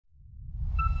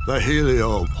The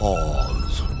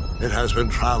heliopause. It has been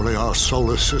traveling our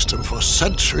solar system for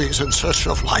centuries in search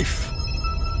of life.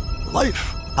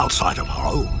 Life outside of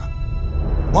our own.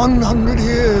 100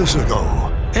 years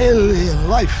ago, alien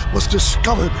life was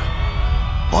discovered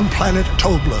on planet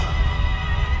Tobler.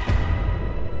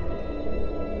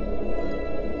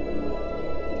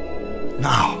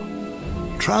 Now,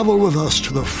 travel with us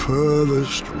to the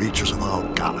furthest reaches of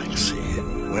our galaxy,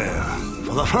 where,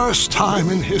 for the first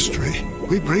time in history,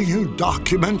 we bring you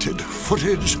documented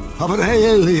footage of an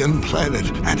alien planet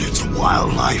and its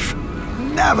wildlife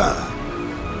never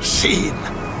seen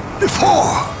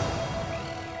before.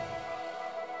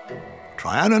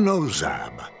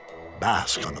 Trianonozab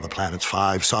bask under the planet's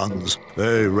 5 suns.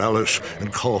 They relish in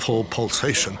colorful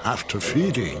pulsation after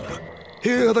feeding.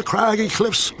 Here, the craggy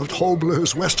cliffs of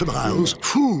Tobler's Western Isles,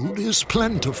 food is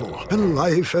plentiful, and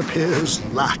life appears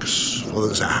lax for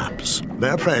the Zabs.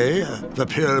 Their prey, the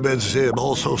pyramid zib,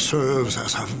 also serves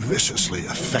as a viciously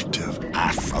effective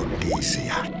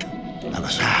aphrodisiac. And the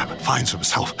Zab finds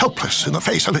himself helpless in the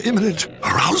face of imminent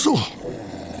arousal.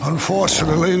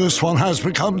 Unfortunately, this one has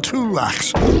become too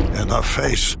lax in the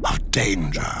face of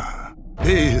danger.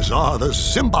 These are the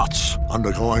Zimbots,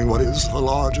 undergoing what is the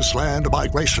largest land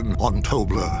migration on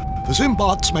Tobler. The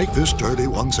Zimbots make this journey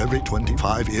once every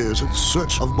 25 years in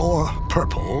search of more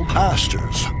purple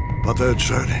pastures. But their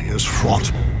journey is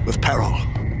fraught with peril.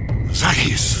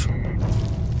 Zaggies.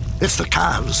 It's the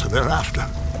calves they're after.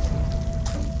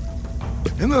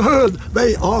 In the herd,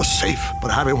 they are safe, but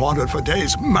having wandered for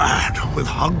days mad with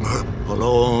hunger, the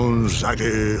lone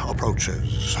Zaggy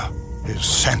approaches. His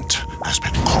scent has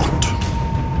been caught.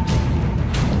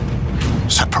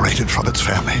 Separated from its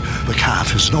family, the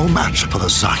calf is no match for the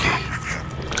Zaggy.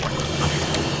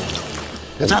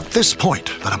 It's at this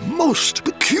point that a most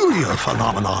peculiar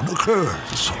phenomenon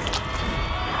occurs.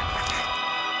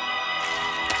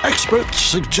 Experts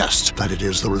suggest that it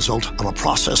is the result of a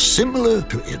process similar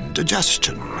to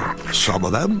indigestion. Some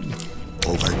of them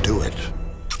overdo it.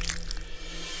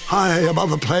 High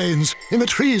above the plains, in the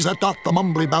trees that dot the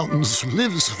Mumbly Mountains,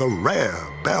 lives the rare,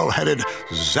 bell-headed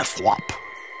Zephwop.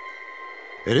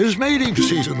 It is mating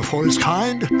season for its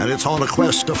kind, and it's on a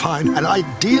quest to find an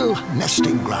ideal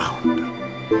nesting ground.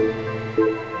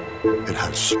 It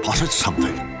has spotted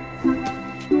something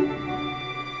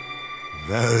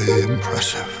very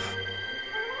impressive.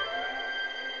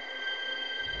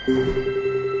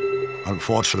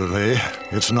 Unfortunately,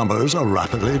 its numbers are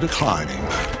rapidly declining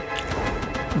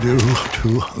due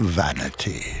to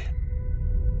vanity.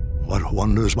 What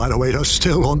wonders might await us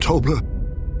still on Tobler?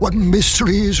 What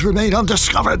mysteries remain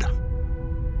undiscovered?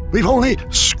 We've only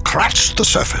scratched the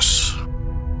surface.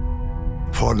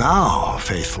 For now,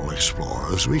 faithful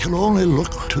explorers, we can only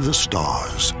look to the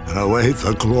stars and await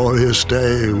the glorious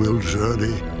day we'll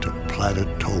journey to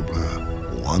planet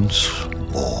Tobler once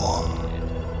more.